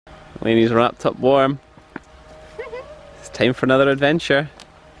Lainey's wrapped up warm. It's time for another adventure.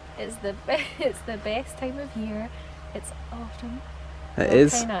 It's the best time of year. It's autumn. It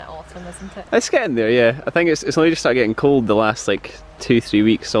is. Kind of autumn, isn't it? It's getting there, yeah. I think it's only just started getting cold the last like 2-3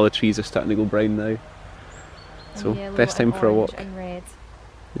 weeks. All the trees are starting to go brown now. So yellow best time and for a orange walk. And red.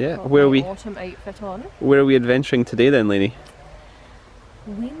 Yeah. Got Where are my we? autumn outfit on. Where are we adventuring today then, Lainey?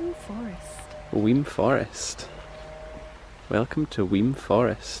 Weem Forest. Weem Forest. Welcome to Weem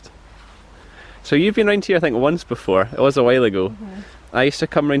Forest. So you've been round here I think once before. It was a while ago. I used to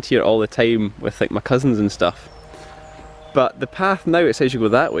come round here all the time with like my cousins and stuff. But the path now it says you go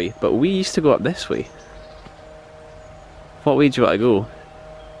that way, but we used to go up this way. What way do you want to go?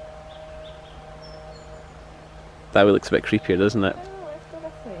 That way looks a bit creepier, doesn't it? Oh, let's go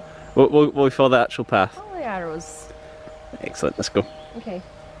this way. Will we follow the actual path? Follow the arrows. Excellent, let's go. Okay.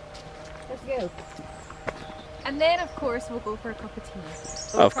 Let's go. And then of course we'll go for a cup of tea.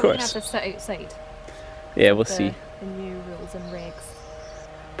 But Oh, of we're probably course. gonna have to sit outside. Yeah, we'll see. The new rules and regs.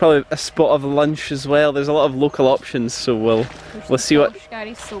 Probably a spot of lunch as well. There's a lot of local options, so we'll see what.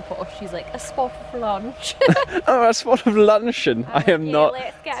 Gary's so posh. She's like a spot of lunch. Oh, a spot of luncheon. I am yeah, not.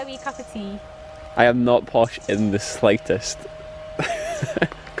 Let's get a wee cup of tea. I am not posh in the slightest.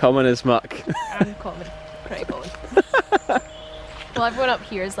 Common as muck. I'm common. Pretty common. Well, everyone up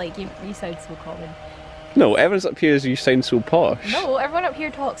here is like, you sound so common. No, everyone's up here as you sound so posh. No, everyone up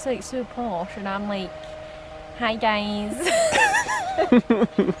here talks like so posh, and I'm like, hi guys.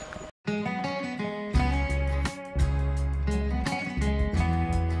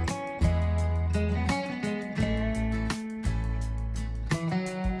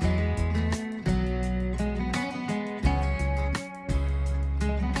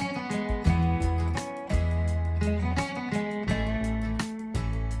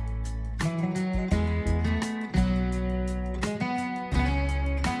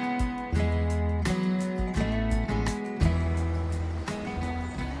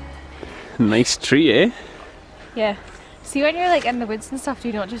 Nice tree, eh? Yeah. See, when you're like in the woods and stuff, do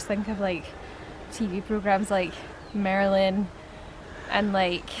you not just think of like TV programs like Merlin and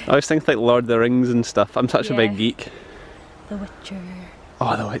like... I was thinking like Lord of the Rings and stuff. I'm such a big Yeah. geek. The Witcher.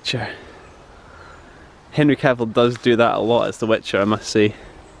 Oh, The Witcher. Henry Cavill does do that a lot as The Witcher, I must say.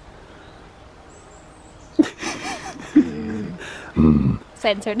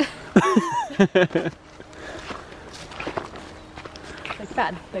 Censored. Big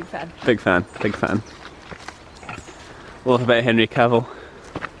fan, big fan. Big fan, big fan. Love about Henry Cavill.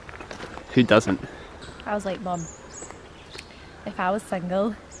 Who doesn't? I was like, Mum, if I was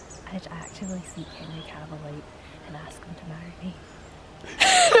single, I'd actively seek Henry Cavill out and ask him to marry me.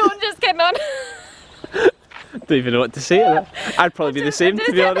 No, I'm just kidding on. Don't even know what to say to that. I'd probably be the same,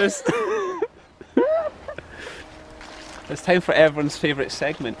 to be honest. It's time for everyone's favourite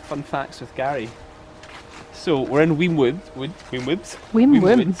segment, Fun Facts with Gary. So, we're in Weem Woods. Weem Woods? Weem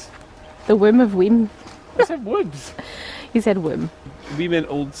Woods. Woods. The Whim of Weem. I said woods. He said Whim. Weem in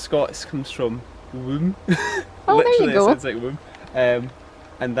Old Scots comes from womb. Oh, Literally, there you go. it sounds like womb.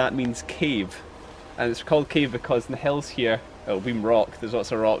 And that means cave. And it's called cave because in the hills here, at Weem Rock, there's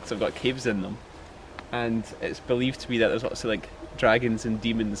lots of rocks that have got caves in them. And it's believed to be that there's lots of like dragons and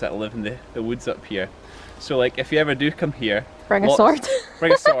demons that live in the woods up here. So like if you ever do come here, Bring a sword.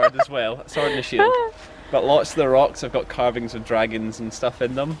 Bring a sword as well, a sword and a shield. But lots of the rocks have got carvings of dragons and stuff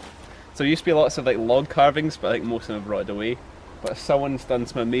in them. So there used to be lots of like log carvings, but I think most of them have rotted away. But someone's done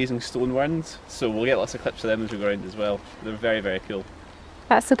some amazing stone ones, so we'll get lots of clips of them as we go around as well. They're very, very cool.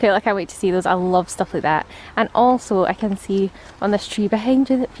 That's so cool. I can't wait to see those. I love stuff like that. And also I can see on this tree behind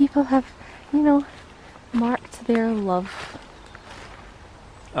you that people have, you know, marked their love.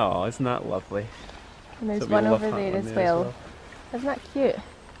 Oh, isn't that lovely? And there's So we one love over that there one as there well. Isn't that cute?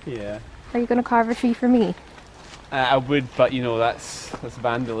 Yeah. Are you going to carve a tree for me? I would, but you know, that's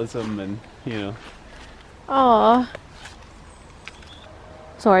vandalism and, you know. Aww.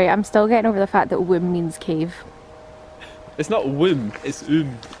 Sorry, I'm still getting over the fact that womb means cave. It's not womb, it's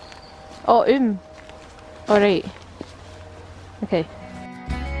Oh, Alright. Okay.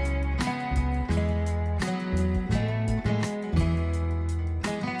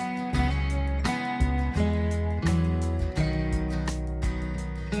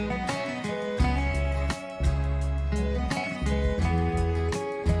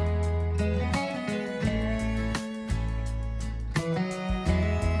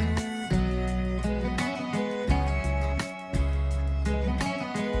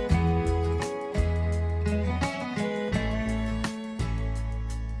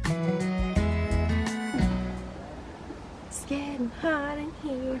 Getting hot in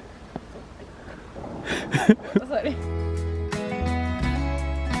here. Oh, sorry.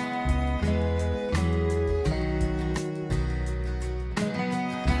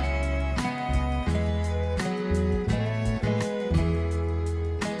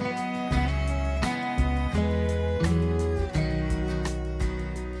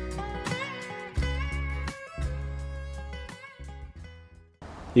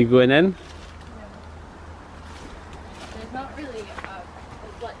 You going in? There's not really it's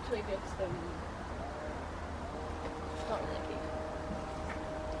literally just not really a cave.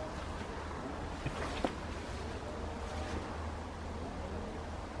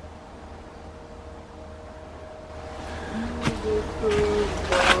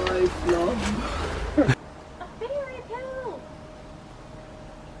 A fairy pool!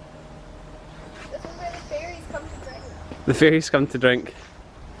 This is where the fairies come to drink. The fairies come to drink.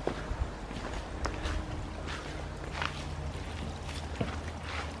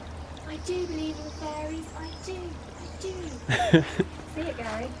 I do believe in fairies, I do. Say it,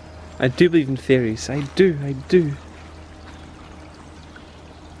 Gary. I do believe in fairies, I do.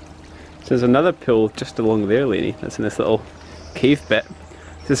 So there's another pool just along there, Lainey, that's in this little cave bit.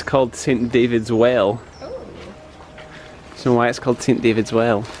 This is called St David's Well. Oh. Do you know why it's called St David's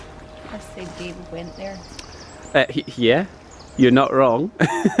Well? I say David went there. Yeah, you're not wrong.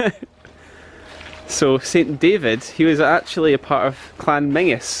 So St David, he was actually a part of Clan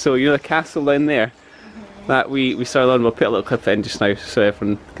Mingus, so you know the castle down there that we saw on. We'll put a little clip in just now so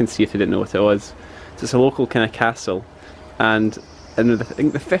everyone can see if they didn't know what it was. So it's a local kind of castle, and in I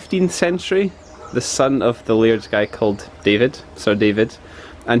think the 15th century, the son of the laird's guy called David, Sir David,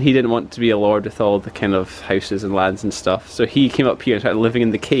 and he didn't want to be a lord with all the kind of houses and lands and stuff, so he came up here and started living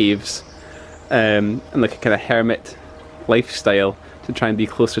in the caves and like a kind of hermit lifestyle to try and be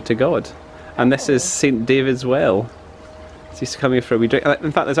closer to God. And this is St David's Well. So he used to come here for a wee drink.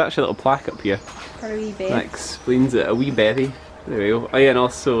 In fact, there's actually a little plaque up here For a wee bit. that explains it. A wee berry. There we go. Oh yeah, and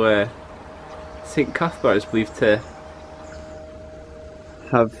also St Cuthbert is believed to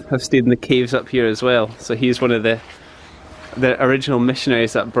have stayed in the caves up here as well. So he's one of the original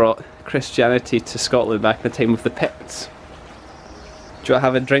missionaries that brought Christianity to Scotland back in the time of the Picts. Do you want to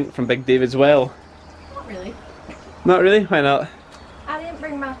have a drink from Big David's Well? Not really. Not really? Why not? I didn't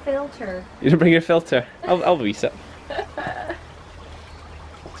bring my filter. You didn't bring your filter? I'll release it.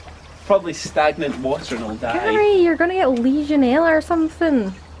 Probably stagnant water and I'll die. Gary, you're gonna get Legionella or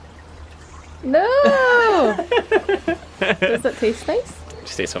something. No! Does it taste nice?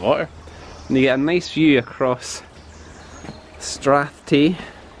 Just taste of water. And you get a nice view across Strathtay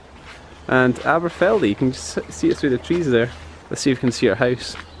and Aberfeldy. You can just see it through the trees there. Let's see if we can see our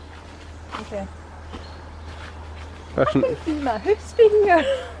house. Okay. I I can see my house finger.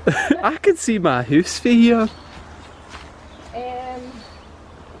 I can see my house for here.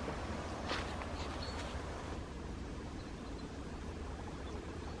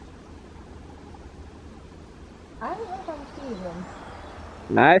 I don't know if I'm seeing them.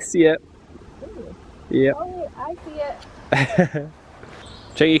 I see it. Ooh. Yep. Oh, I see it. Do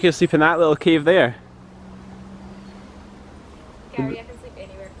you think you can sleep in that little cave there? Gary, I can sleep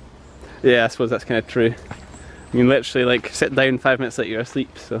anywhere. Yeah, I suppose that's kind of true. You can literally like sit down 5 minutes later you're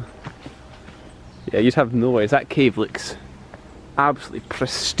asleep, so yeah, you'd have no worries. That cave looks absolutely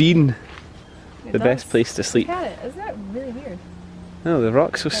pristine. It The does. best place to sleep. Look at it. Isn't that really weird? Oh, the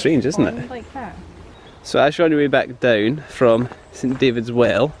rock's so That it's strange, isn't it? formed like that. So as you're on your way back down from St David's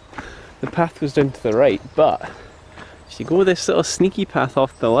Well, the path goes down to the right, but if you go this little sneaky path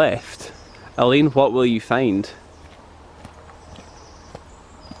off the left, Elaine, what will you find?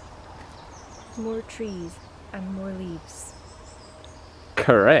 More trees and more leaves.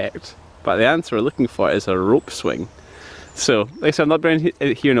 Correct, but the answer we're looking for is a rope swing. So, like I said, I've not been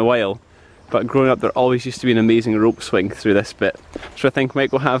here in a while, but growing up there always used to be an amazing rope swing through this bit. So I think we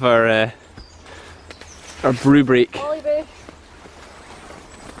might go have our brew break.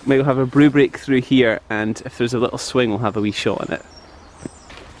 Might go have a brew break through here, and if there's a little swing we'll have a wee shot on it.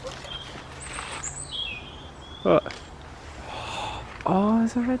 What? Oh,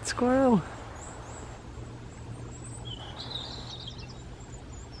 there's a red squirrel.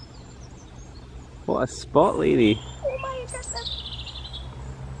 What a spot, lady. Oh my goodness.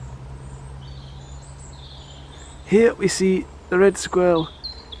 Here we see the red squirrel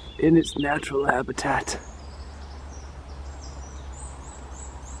in its natural habitat.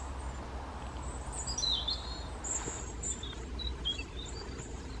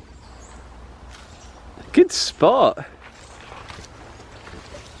 Good spot.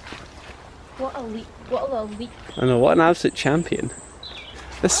 What a leap. What a leap. I know, what an absolute champion.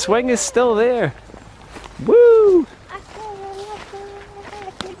 The swing is still there. Woo!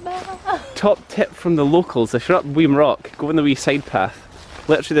 Top tip from the locals, if you're up Weem Rock, go on the wee side path.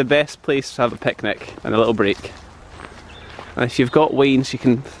 Literally the best place to have a picnic and a little break. And if you've got wains, you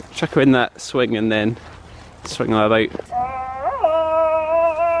can chuck her in that swing and then swing her about.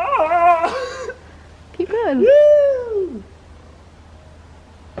 Keep going. Woo!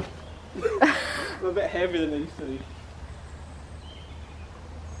 I'm a bit heavier than I used to be.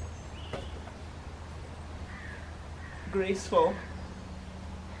 graceful.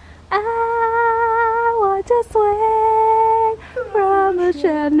 I want to swing from a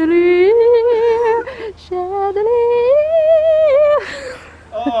chandelier, chandelier.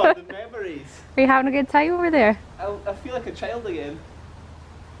 Oh, the memories. Are you having a good time over there? I feel like a child again.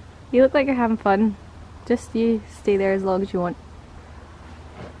 You look like you're having fun. Just you stay there as long as you want.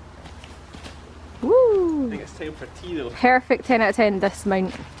 Woo! I think it's time for tea though. Perfect 10 out of 10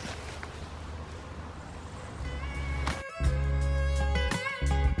 dismount.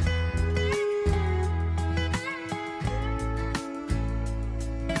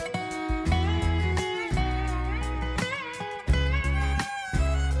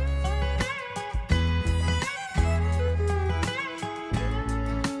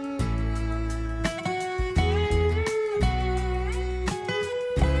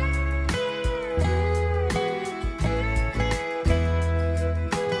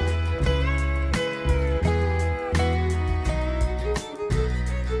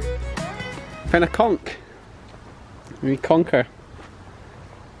 Found a conch. We conquer.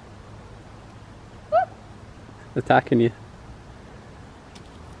 Attacking you.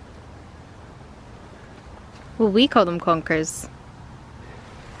 Well, we call them conkers.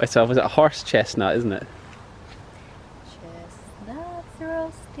 So was it a horse chestnut, isn't it? Chestnuts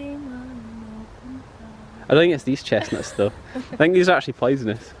roasting on an open fire. I don't think it's these chestnuts though. I think these are actually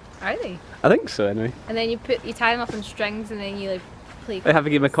poisonous. Are they? I think so anyway. And then you tie them up in strings and then you like play. I have a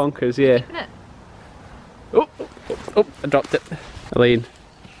game of conkers, yeah. Keeping it? Oh, I dropped it. Elaine,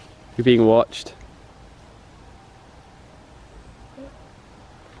 you're being watched.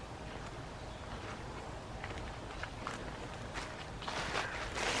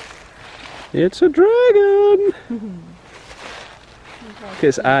 It's a dragon! Look at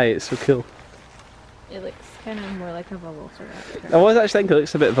its eye, it's so cool. It looks kind of more like a velociraptor. I was actually thinking it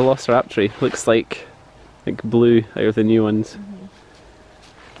looks a bit velociraptor-y. Looks like blue out of the new ones.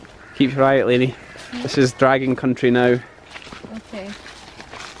 Keep your eye out, Lainey. This is dragon country now. Okay.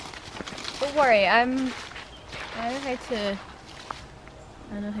 Don't worry, I know how to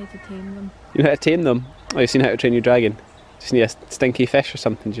tame them. You know how to tame them? Oh, you've seen how to train your dragon? Just need a stinky fish or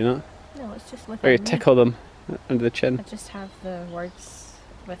something, do you not? No, it's just Or within you me. tickle them under the chin. I just have the words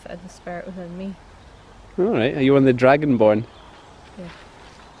within the spirit within me. Alright, are you on the Dragonborn? Yeah.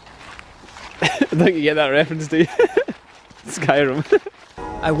 I think you get that reference, do you? Skyrim.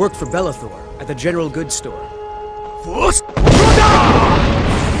 I worked for Bellathor at the general goods store. Well,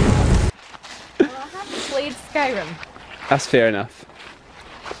 I haven't played Skyrim. That's fair enough.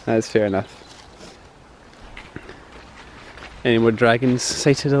 That is fair enough. Any more dragons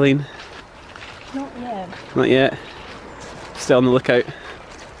sighted, Elaine? Not yet. Not yet. Still on the lookout.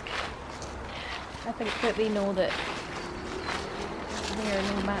 I think that they know that they are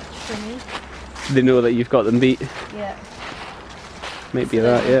no match for me. They know that you've got them beat. Yeah. Might be So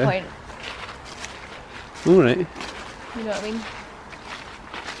that, there's no yeah. point. Alright. You know what I mean?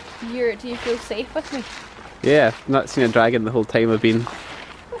 Do you feel safe with me? Yeah, I've not seen a dragon the whole time I've been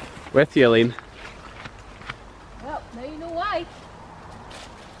with you, Elaine. Well, now you know why.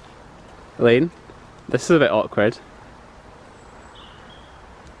 Elaine, this is a bit awkward.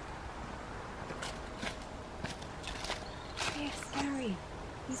 Yes, Gary.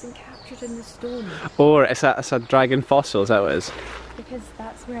 He's captured in the stone. Or it's a dragon fossil, is that what it is? Because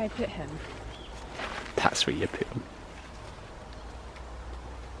that's where I put him. That's where you put him.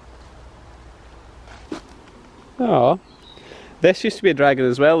 Oh, this used to be a dragon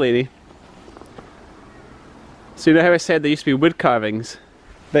as well, lady. So you know how I said there used to be wood carvings?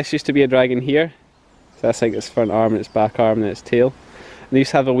 This used to be a dragon here. So that's like its front arm and its back arm and its tail. And they used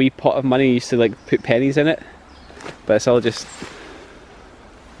to have a wee pot of money, you used to like put pennies in it. But it's all just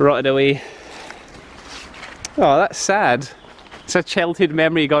rotted away. Oh, that's sad. It's a childhood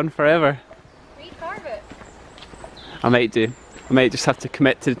memory gone forever. Recarve it. I might do. I might just have to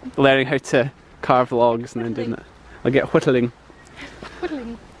commit to learning how to carve logs and then doing that. I'll get whittling.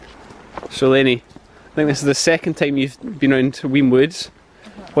 Whittling. So Lainey, I think this is the second time you've been around to Weem Woods.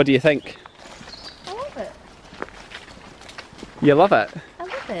 What do you think? I love it. You love it? I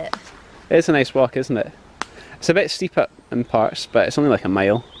love it. It's a nice walk, isn't it? It's a bit steep in parts, but it's only like a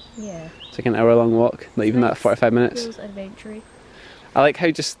mile. Yeah. It's like an hour-long walk, not even that, Nice. 45 minutes. Feels adventure-y. I like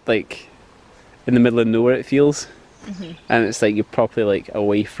how just like in the middle of nowhere it feels, and it's like you're properly like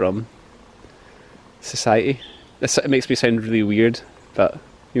away from society. It makes me sound really weird, but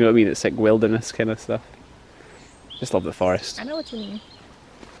you know what I mean? It's like wilderness kind of stuff. Just love the forest. I know what you mean.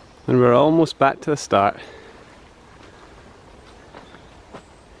 And we're almost back to the start.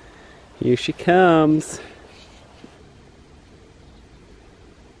 Here she comes.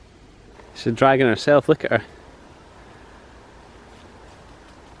 She's a dragon herself, look at her.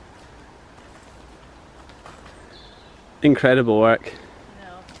 Incredible work.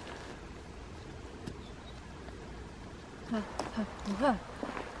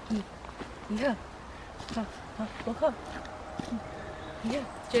 Yeah.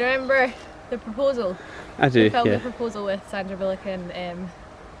 Do you remember the proposal? I do, We filmed yeah. the proposal with Sandra Bullock and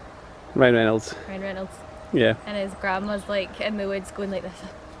Ryan Reynolds. Ryan Reynolds. Yeah. And his grandma's like in the woods going like this.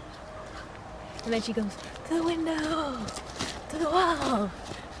 And then she goes, to the window, to the wall.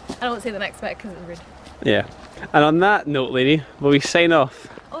 I won't say the next bit because it's rude. Yeah. And on that note, lady, will we sign off?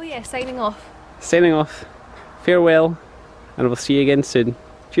 Oh yeah, signing off. Signing off. Farewell, and we'll see you again soon.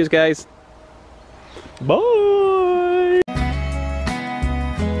 Cheers, guys. Bye.